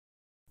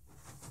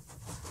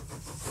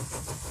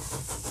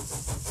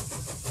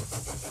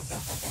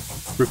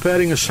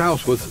Repairing a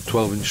Southworth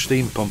 12-inch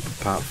steam pump,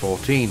 part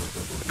 14,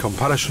 a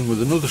comparison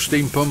with another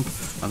steam pump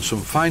and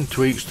some fine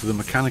tweaks to the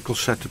mechanical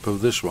setup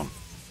of this one.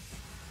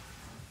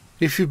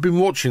 If you've been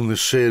watching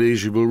this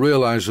series, you will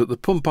realise that the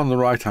pump on the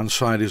right hand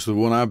side is the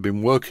one I've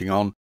been working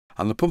on,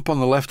 and the pump on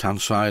the left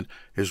hand side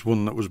is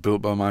one that was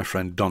built by my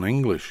friend Don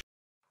English.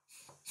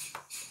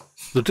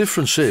 The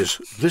difference is,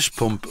 this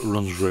pump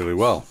runs really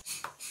well.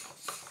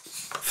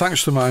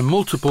 Thanks to my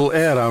multiple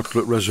air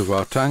outlet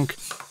reservoir tank,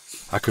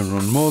 I can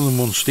run more than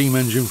one steam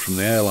engine from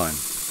the airline.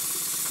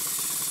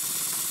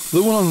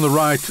 The one on the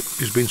right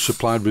is being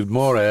supplied with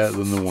more air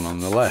than the one on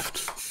the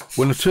left.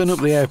 When I turn up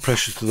the air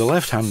pressure to the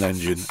left-hand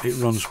engine,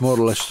 it runs more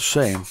or less the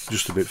same,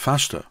 just a bit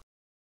faster.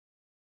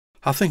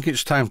 I think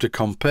it's time to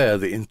compare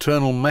the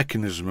internal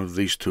mechanism of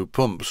these two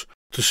pumps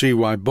to see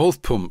why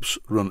both pumps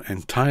run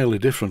entirely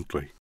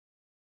differently.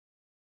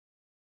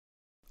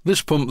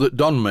 This pump that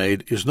Don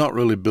made is not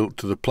really built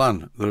to the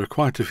plan. There are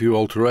quite a few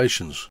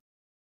alterations.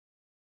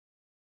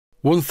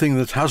 One thing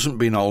that hasn't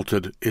been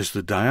altered is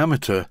the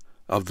diameter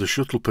of the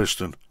shuttle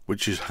piston,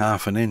 which is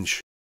 1/2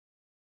 inch.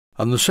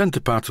 And the centre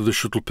part of the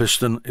shuttle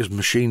piston is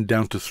machined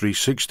down to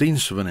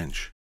 3/16 of an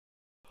inch.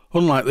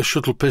 Unlike the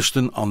shuttle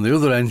piston on the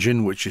other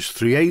engine, which is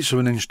 3/8 of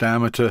an inch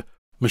diameter,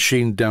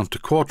 machined down to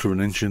 1/4 of an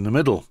inch in the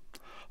middle.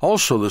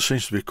 Also, there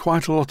seems to be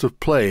quite a lot of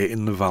play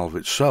in the valve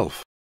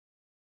itself.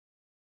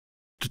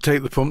 To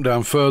take the pump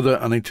down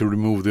further, I need to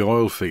remove the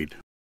oil feed.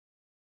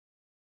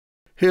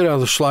 Here are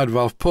the slide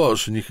valve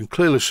ports, and you can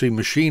clearly see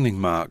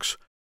machining marks,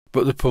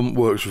 but the pump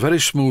works very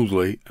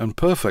smoothly and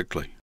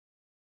perfectly.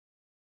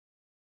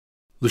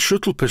 The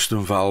shuttle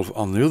piston valve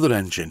on the other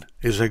engine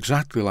is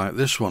exactly like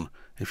this one,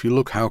 if you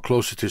look how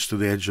close it is to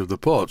the edge of the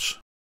ports.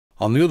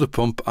 On the other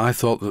pump I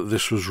thought that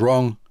this was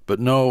wrong, but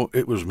no,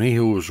 it was me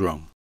who was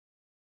wrong.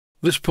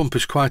 This pump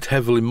is quite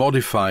heavily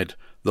modified.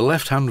 The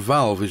left-hand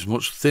valve is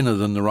much thinner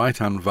than the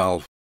right-hand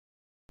valve.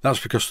 That's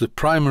because the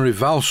primary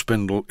valve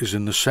spindle is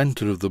in the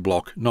centre of the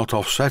block, not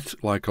offset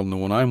like on the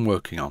one I'm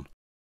working on.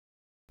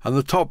 And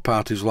the top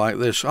part is like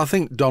this. I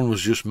think Don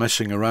was just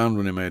messing around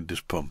when he made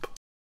this pump.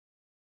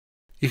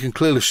 You can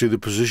clearly see the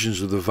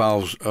positions of the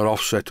valves are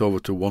offset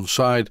over to one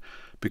side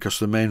because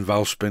the main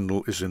valve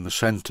spindle is in the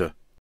centre.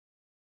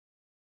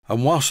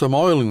 And whilst I'm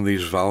oiling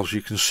these valves,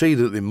 you can see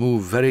that they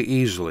move very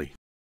easily.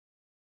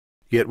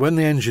 Yet when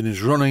the engine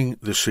is running,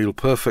 they seal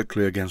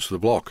perfectly against the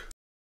block.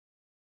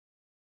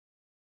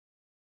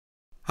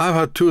 I've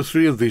had 2 or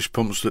 3 of these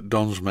pumps that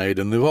Don's made,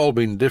 and they've all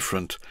been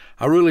different.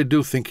 I really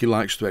do think he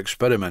likes to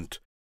experiment.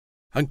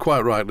 And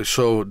quite rightly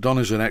so. Don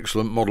is an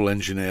excellent model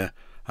engineer,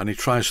 and he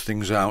tries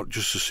things out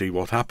just to see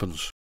what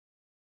happens.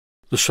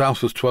 The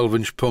Southworth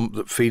 12-inch pump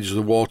that feeds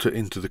the water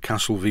into the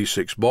Castle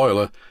V6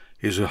 boiler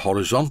is a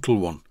horizontal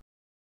one,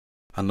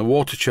 and the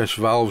water chest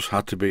valves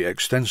had to be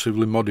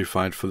extensively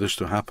modified for this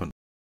to happen.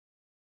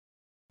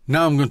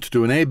 Now I'm going to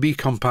do an A-B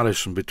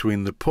comparison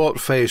between the port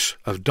face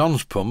of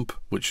Don's pump,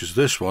 which is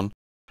this one,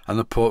 and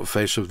the port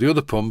face of the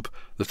other pump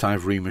that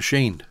I've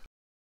remachined.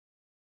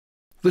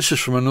 This is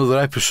from another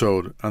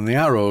episode, and the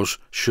arrows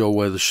show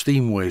where the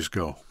steam ways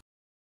go.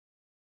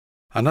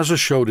 And as I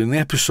showed in the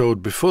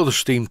episode before the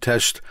steam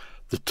test,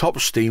 the top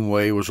steam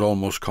way was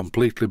almost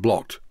completely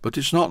blocked, but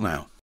it's not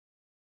now.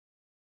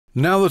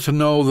 Now that I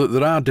know that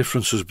there are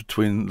differences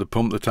between the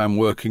pump that I'm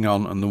working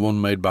on and the one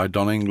made by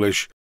Don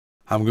English,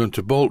 I'm going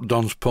to bolt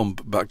Don's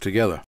pump back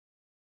together.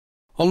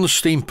 On the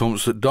steam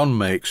pumps that Don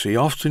makes, he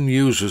often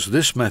uses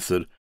this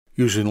method,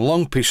 using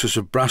long pieces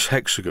of brass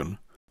hexagon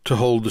to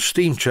hold the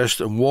steam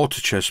chest and water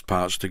chest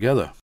parts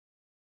together.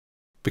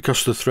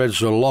 Because the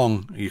threads are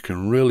long, you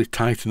can really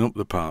tighten up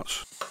the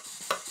parts.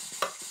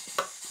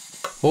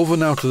 Over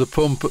now to the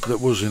pump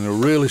that was in a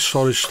really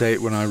sorry state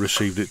when I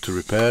received it to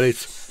repair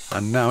it,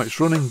 and now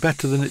it's running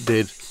better than it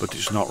did, but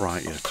it's not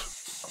right yet.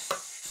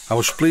 I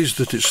was pleased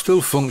that it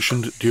still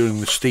functioned during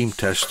the steam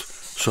test,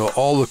 so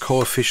all the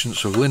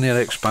coefficients of linear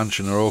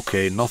expansion are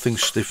okay, nothing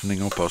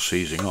stiffening up or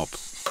seizing up.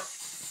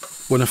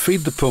 When I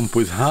feed the pump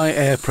with high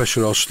air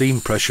pressure or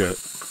steam pressure,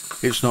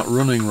 it's not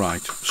running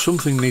right.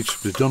 Something needs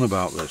to be done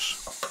about this.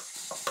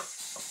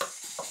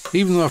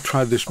 Even though I've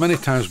tried this many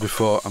times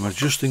before, I'm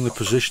adjusting the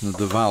position of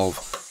the valve,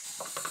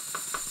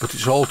 but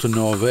it's all to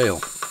no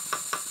avail.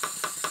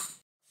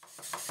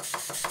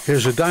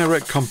 Here's a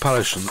direct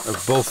comparison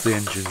of both the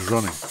engines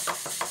running.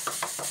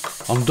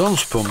 On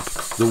Don's pump,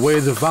 the way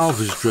the valve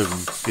is driven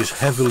is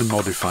heavily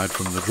modified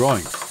from the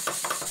drawing.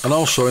 And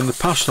also in the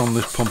past on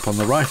this pump on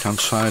the right hand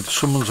side,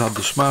 someone's had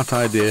the smart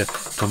idea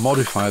to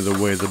modify the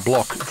way the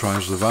block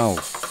drives the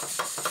valve.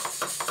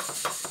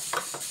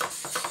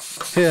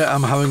 Here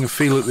I'm having a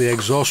feel at the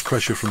exhaust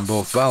pressure from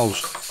both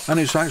valves, and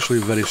it's actually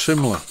very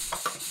similar.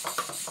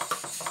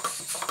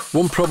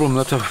 One problem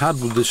that I've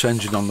had with this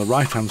engine on the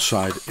right hand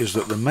side is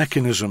that the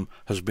mechanism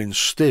has been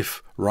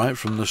stiff right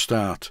from the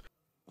start.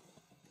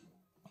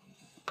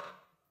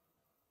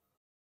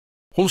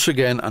 Once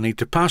again, I need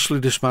to partially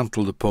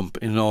dismantle the pump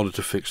in order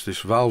to fix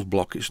this valve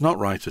block. It's not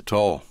right at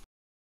all.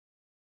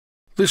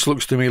 This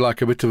looks to me like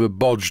a bit of a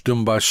bodge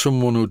done by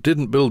someone who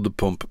didn't build the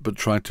pump but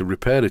tried to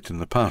repair it in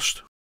the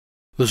past.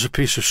 There's a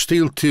piece of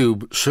steel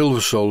tube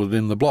silver soldered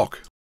in the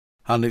block,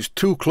 and it's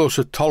too close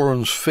a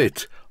tolerance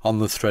fit on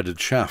the threaded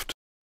shaft.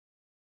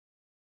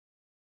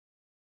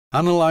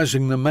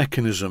 Analysing the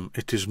mechanism,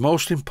 it is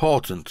most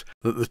important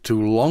that the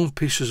two long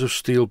pieces of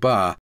steel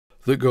bar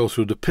that go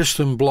through the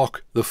piston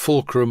block, the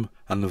fulcrum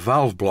and the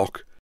valve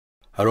block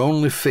are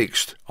only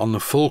fixed on the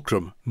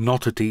fulcrum,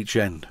 not at each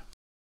end.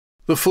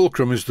 The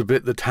fulcrum is the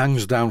bit that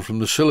hangs down from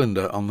the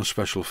cylinder on the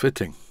special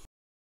fitting.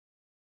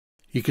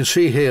 You can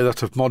see here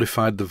that I've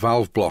modified the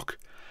valve block.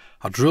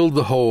 I drilled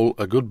the hole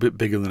a good bit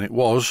bigger than it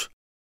was,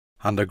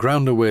 and I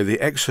ground away the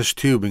excess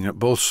tubing at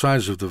both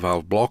sides of the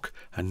valve block,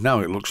 and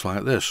now it looks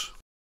like this.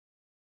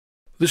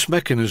 This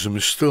mechanism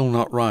is still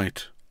not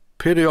right.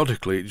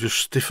 Periodically it just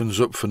stiffens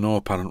up for no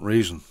apparent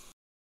reason.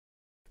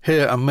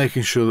 Here I'm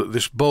making sure that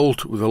this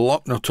bolt with a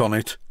lock nut on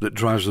it that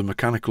drives the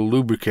mechanical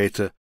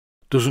lubricator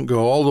doesn't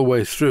go all the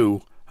way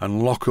through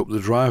and lock up the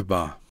drive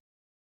bar.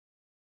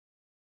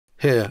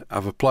 Here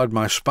I've applied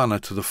my spanner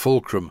to the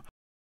fulcrum,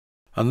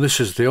 and this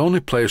is the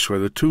only place where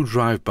the two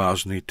drive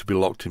bars need to be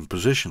locked in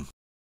position.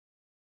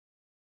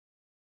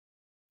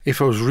 If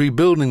I was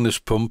rebuilding this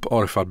pump,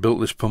 or if I'd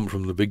built this pump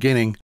from the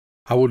beginning,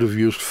 I would have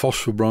used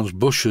phosphor bronze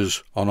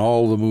bushers on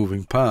all the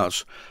moving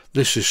parts.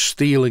 This is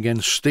steel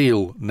against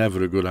steel,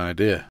 never a good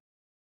idea.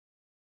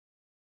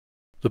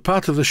 The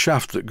part of the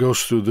shaft that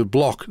goes through the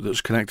block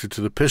that's connected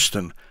to the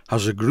piston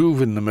has a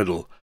groove in the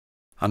middle,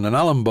 and an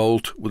Allen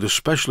bolt with a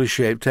specially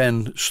shaped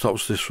end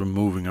stops this from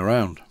moving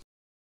around.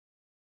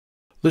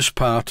 This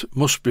part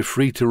must be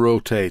free to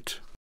rotate.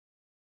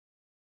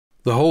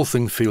 The whole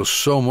thing feels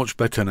so much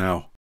better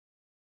now.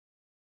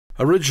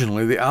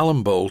 Originally the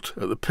Allen bolt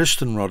at the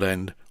piston rod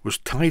end was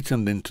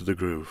tightened into the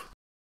groove,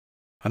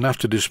 and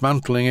after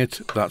dismantling it,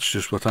 that's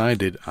just what I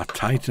did, I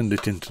tightened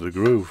it into the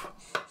groove.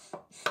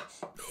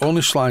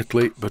 Only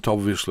slightly, but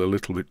obviously a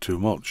little bit too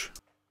much.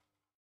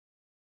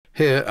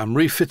 Here I'm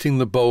refitting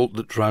the bolt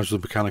that drives the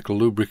mechanical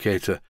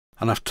lubricator,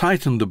 and I've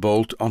tightened the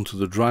bolt onto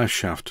the drive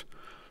shaft,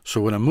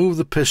 so when I move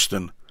the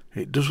piston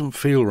it doesn't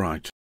feel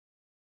right.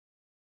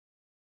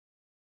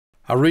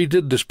 I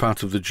redid this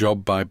part of the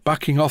job by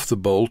backing off the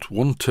bolt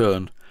one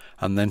turn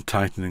and then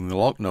tightening the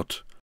lock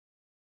nut.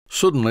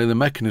 Suddenly the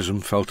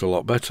mechanism felt a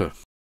lot better.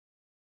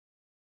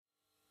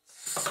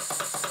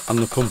 And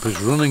the pump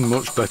is running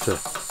much better.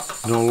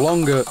 No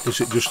longer is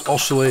it just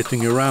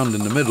oscillating around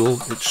in the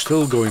middle, it's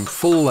still going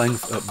full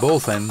length at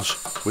both ends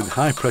with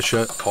high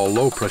pressure or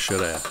low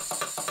pressure air.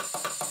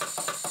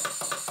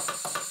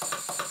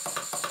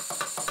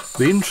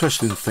 The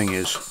interesting thing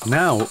is,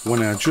 now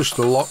when I adjust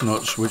the lock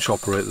nuts which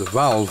operate the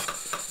valve,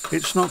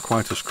 it's not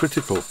quite as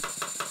critical.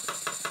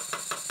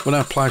 When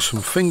I apply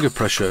some finger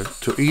pressure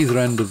to either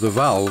end of the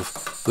valve,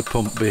 the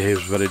pump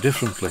behaves very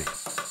differently.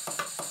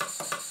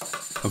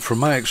 And from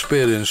my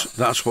experience,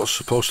 that's what's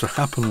supposed to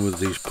happen with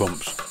these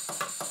pumps.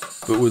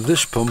 But with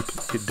this pump,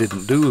 it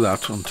didn't do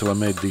that until I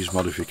made these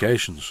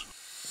modifications.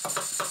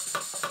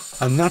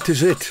 And that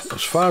is it.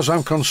 As far as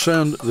I'm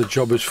concerned, the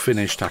job is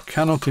finished. I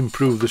cannot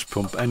improve this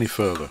pump any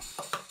further.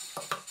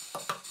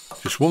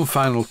 Just one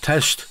final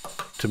test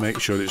to make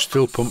sure it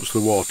still pumps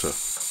the water.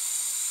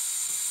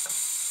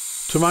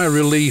 To my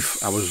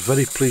relief, I was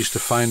very pleased to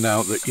find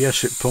out that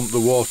yes, it pumped the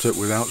water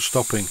without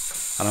stopping,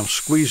 and I'm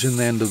squeezing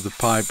the end of the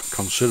pipe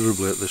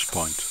considerably at this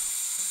point.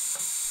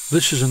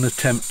 This is an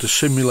attempt to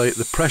simulate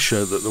the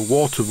pressure that the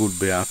water would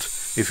be at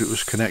if it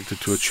was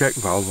connected to a check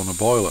valve on a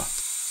boiler,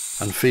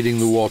 and feeding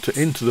the water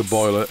into the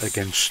boiler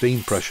against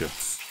steam pressure.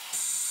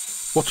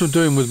 What I'm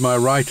doing with my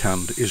right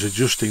hand is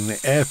adjusting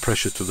the air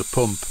pressure to the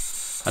pump,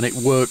 and it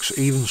works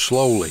even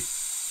slowly,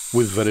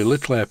 with very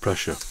little air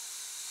pressure.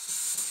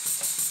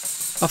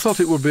 I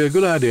thought it would be a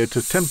good idea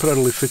to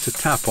temporarily fit a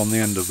tap on the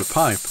end of the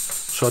pipe,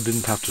 so I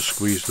didn't have to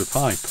squeeze the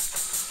pipe.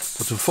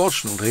 But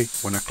unfortunately,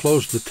 when I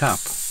closed the tap,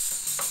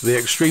 the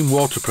extreme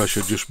water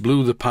pressure just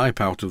blew the pipe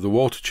out of the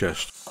water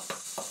chest.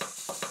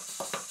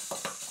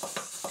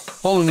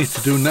 All I need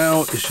to do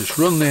now is just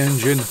run the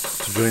engine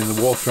to drain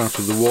the water out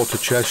of the water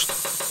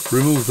chest,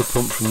 remove the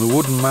pump from the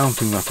wooden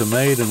mounting that I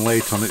made and lay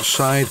it on its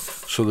side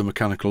so the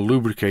mechanical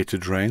lubricator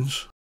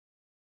drains.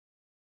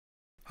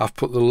 I've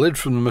put the lid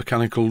from the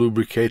mechanical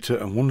lubricator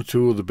and one or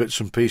two other bits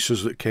and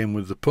pieces that came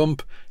with the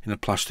pump in a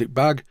plastic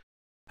bag,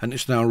 and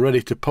it's now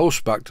ready to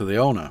post back to the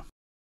owner.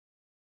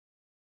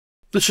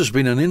 This has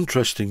been an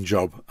interesting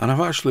job, and I've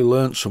actually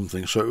learnt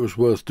something, so it was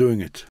worth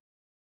doing it.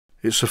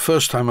 It's the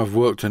first time I've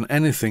worked on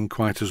anything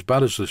quite as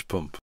bad as this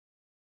pump.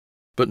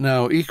 But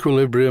now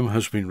equilibrium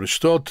has been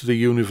restored to the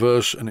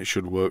universe and it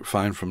should work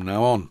fine from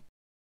now on.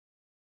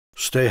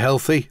 Stay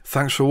healthy,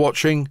 thanks for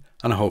watching,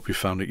 and I hope you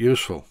found it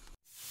useful.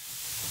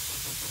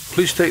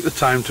 Please take the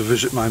time to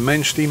visit my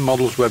Mainsteam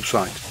Models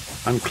website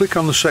and click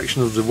on the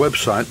section of the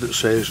website that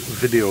says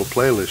Video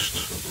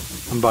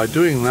Playlists. And by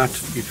doing that,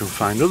 you can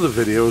find other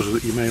videos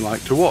that you may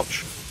like to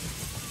watch.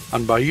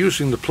 And by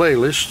using the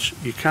playlists,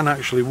 you can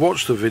actually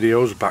watch the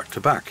videos back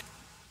to back.